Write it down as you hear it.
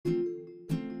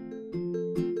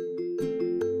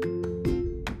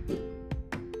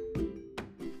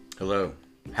Hello.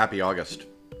 Happy August.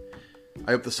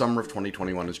 I hope the summer of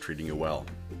 2021 is treating you well.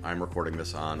 I'm recording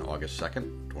this on August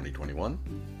 2nd, 2021.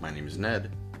 My name is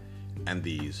Ned, and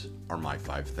these are my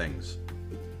 5 things.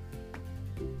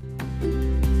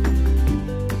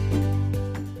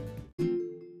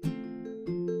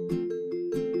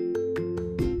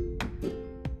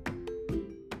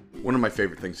 One of my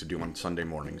favorite things to do on Sunday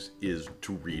mornings is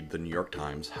to read the New York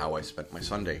Times How I Spent My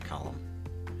Sunday column.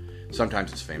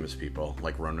 Sometimes it's famous people,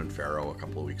 like Ronan Farrow a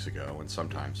couple of weeks ago, and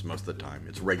sometimes, most of the time,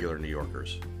 it's regular New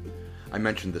Yorkers. I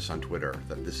mentioned this on Twitter,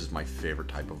 that this is my favorite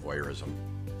type of voyeurism.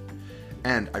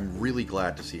 And I'm really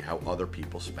glad to see how other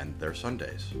people spend their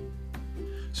Sundays.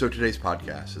 So today's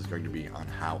podcast is going to be on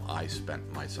how I spent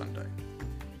my Sunday.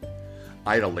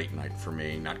 I had a late night for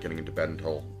me, not getting into bed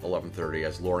until 11:30,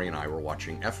 as Lori and I were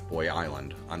watching F-Boy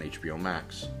Island on HBO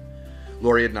Max.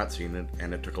 Lori had not seen it,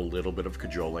 and it took a little bit of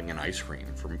cajoling and ice cream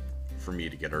for me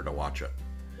to get her to watch it.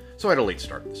 So I had a late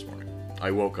start this morning. I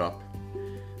woke up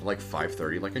at like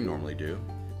 5:30 like I normally do,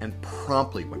 and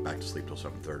promptly went back to sleep till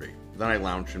 7:30. Then I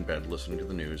lounged in bed listening to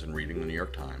the news and reading the New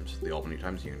York Times, the Albany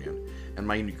Times-Union, and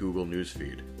my Google News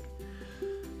feed.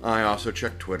 I also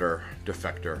checked Twitter,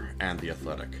 Defector, and The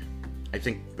Athletic. I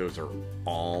think those are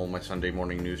all my Sunday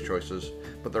morning news choices,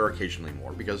 but there are occasionally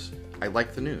more because I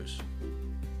like the news.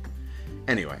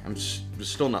 Anyway, I'm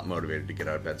still not motivated to get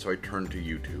out of bed, so I turned to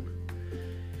YouTube.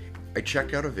 I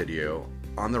checked out a video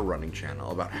on the running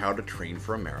channel about how to train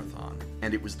for a marathon,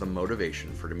 and it was the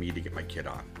motivation for me to get my kid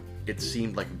on. It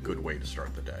seemed like a good way to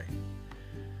start the day.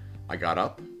 I got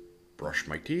up, brushed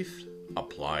my teeth,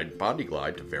 applied Body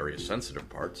Glide to various sensitive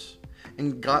parts,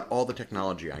 and got all the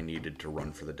technology I needed to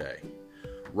run for the day.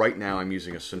 Right now I'm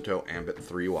using a Suunto Ambit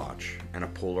 3 watch and a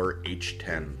Polar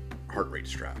H10 heart rate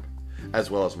strap,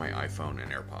 as well as my iPhone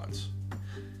and AirPods.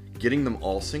 Getting them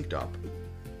all synced up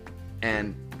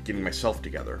and getting myself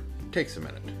together takes a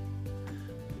minute.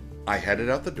 I headed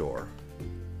out the door,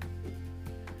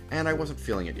 and I wasn't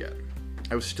feeling it yet.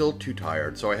 I was still too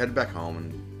tired, so I headed back home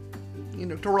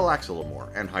and, to relax a little more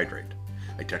and hydrate.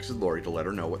 I texted Lori to let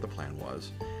her know what the plan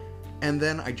was, and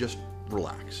then I just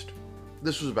relaxed.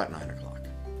 This was about 9 o'clock.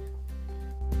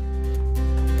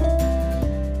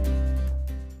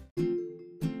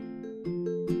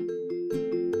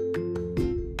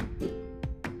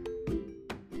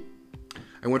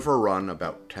 I went for a run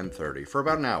about 10:30 for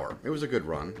about an hour. It was a good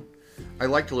run. I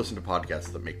like to listen to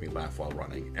podcasts that make me laugh while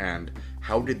running, and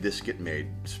How Did This Get Made?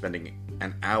 Spending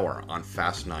an hour on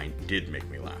Fast 9 did make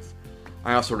me laugh.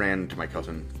 I also ran into my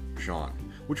cousin Sean,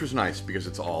 which was nice because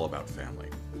it's all about family.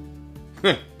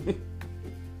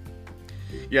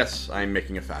 Yes, I'm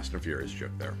making a Fast and Furious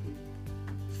joke there.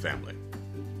 Family.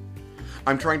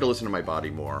 I'm trying to listen to my body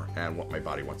more and what my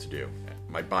body wants to do.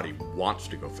 My body wants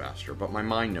to go faster, but my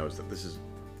mind knows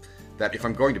that if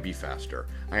I'm going to be faster,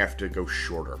 I have to go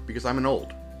shorter because I'm an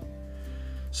old.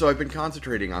 So I've been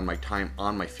concentrating on my time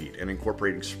on my feet and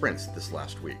incorporating sprints this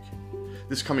last week.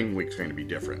 This coming week's going to be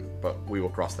different, but we will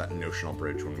cross that notional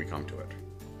bridge when we come to it.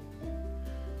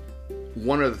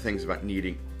 One of the things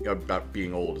about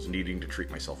being old is needing to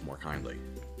treat myself more kindly.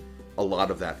 A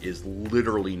lot of that is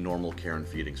literally normal care and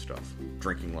feeding stuff.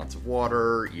 Drinking lots of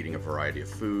water, eating a variety of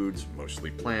foods,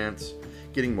 mostly plants,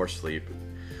 getting more sleep.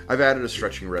 I've added a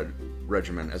stretching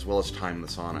regimen as well as time in the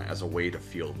sauna as a way to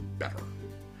feel better.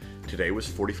 Today was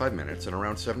 45 minutes and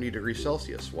around 70 degrees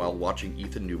Celsius while watching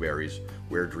Ethan Newberry's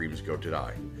Where Dreams Go to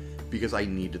Die, because I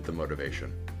needed the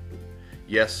motivation.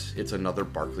 Yes, it's another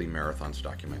Barkley Marathons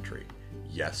documentary.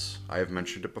 Yes, I have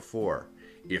mentioned it before.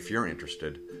 If you're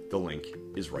interested, the link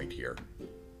is right here.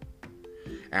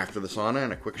 After the sauna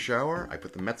and a quick shower, I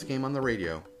put the Mets game on the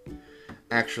radio.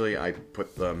 Actually, I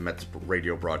put the Mets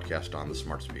radio broadcast on the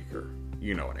smart speaker.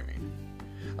 You know what I mean.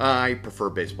 I prefer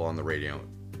baseball on the radio.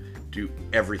 Do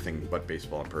everything but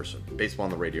baseball in person. Baseball on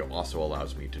the radio also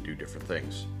allows me to do different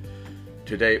things.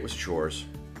 Today it was chores,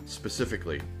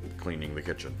 specifically cleaning the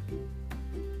kitchen.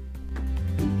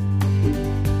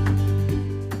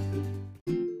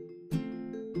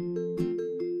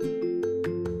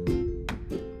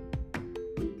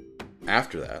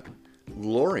 After that,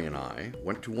 Lori and I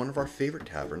went to one of our favorite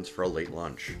taverns for a late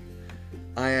lunch.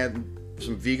 I had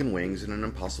some vegan wings and an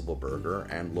Impossible Burger,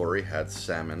 and Lori had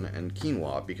salmon and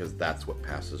quinoa because that's what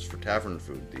passes for tavern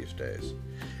food these days.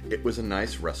 It was a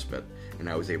nice respite, and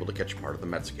I was able to catch part of the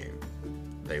Mets game.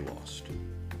 They lost.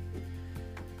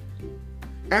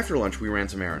 After lunch, we ran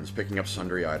some errands, picking up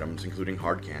sundry items, including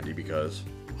hard candy, because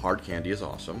hard candy is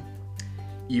awesome,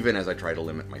 even as I try to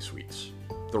limit my sweets.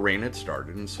 The rain had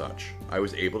started and such. I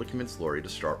was able to convince Lori to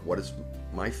start what is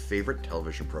my favorite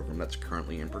television program that's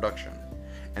currently in production,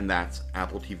 and that's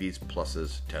Apple TV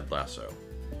Plus's Ted Lasso.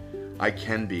 I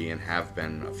can be and have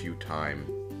been a few times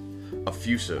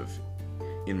effusive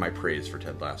in my praise for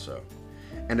Ted Lasso.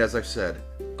 And as I've said,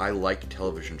 I like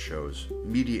television shows,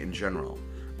 media in general,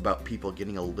 about people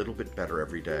getting a little bit better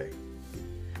every day.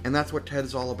 And that's what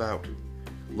Ted's all about.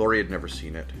 Lori had never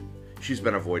seen it. She's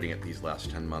been avoiding it these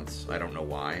last 10 months. I don't know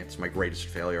why. It's my greatest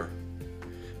failure.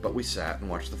 But we sat and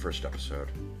watched the first episode,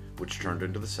 which turned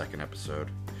into the second episode,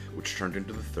 which turned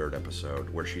into the third episode,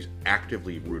 where she's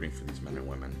actively rooting for these men and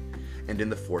women. And in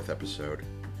the fourth episode,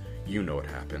 you know what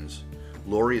happens.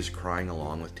 Lori is crying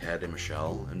along with Ted and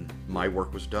Michelle, and my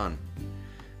work was done.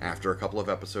 After a couple of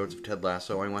episodes of Ted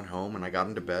Lasso, I went home and I got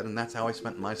into bed, and that's how I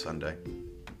spent my Sunday.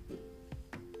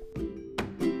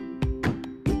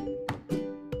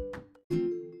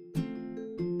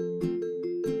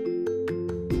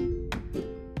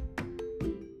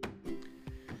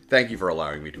 Thank you for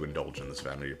allowing me to indulge in this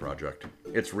vanity project.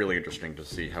 It's really interesting to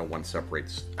see how one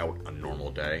separates out a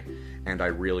normal day, and I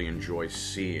really enjoy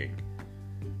seeing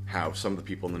how some of the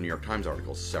people in the New York Times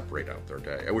articles separate out their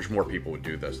day. I wish more people would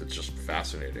do this. It's just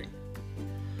fascinating.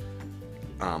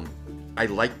 I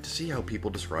like to see how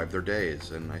people describe their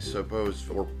days, and I suppose,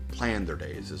 or plan their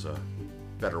days is a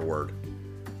better word.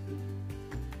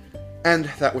 And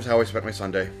that was how I spent my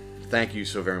Sunday. Thank you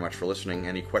so very much for listening.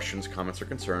 Any questions, comments, or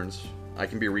concerns, I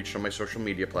can be reached on my social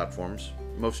media platforms,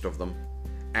 most of them,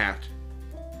 at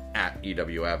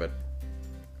EW Abbott.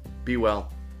 Be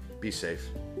well, be safe,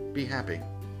 be happy.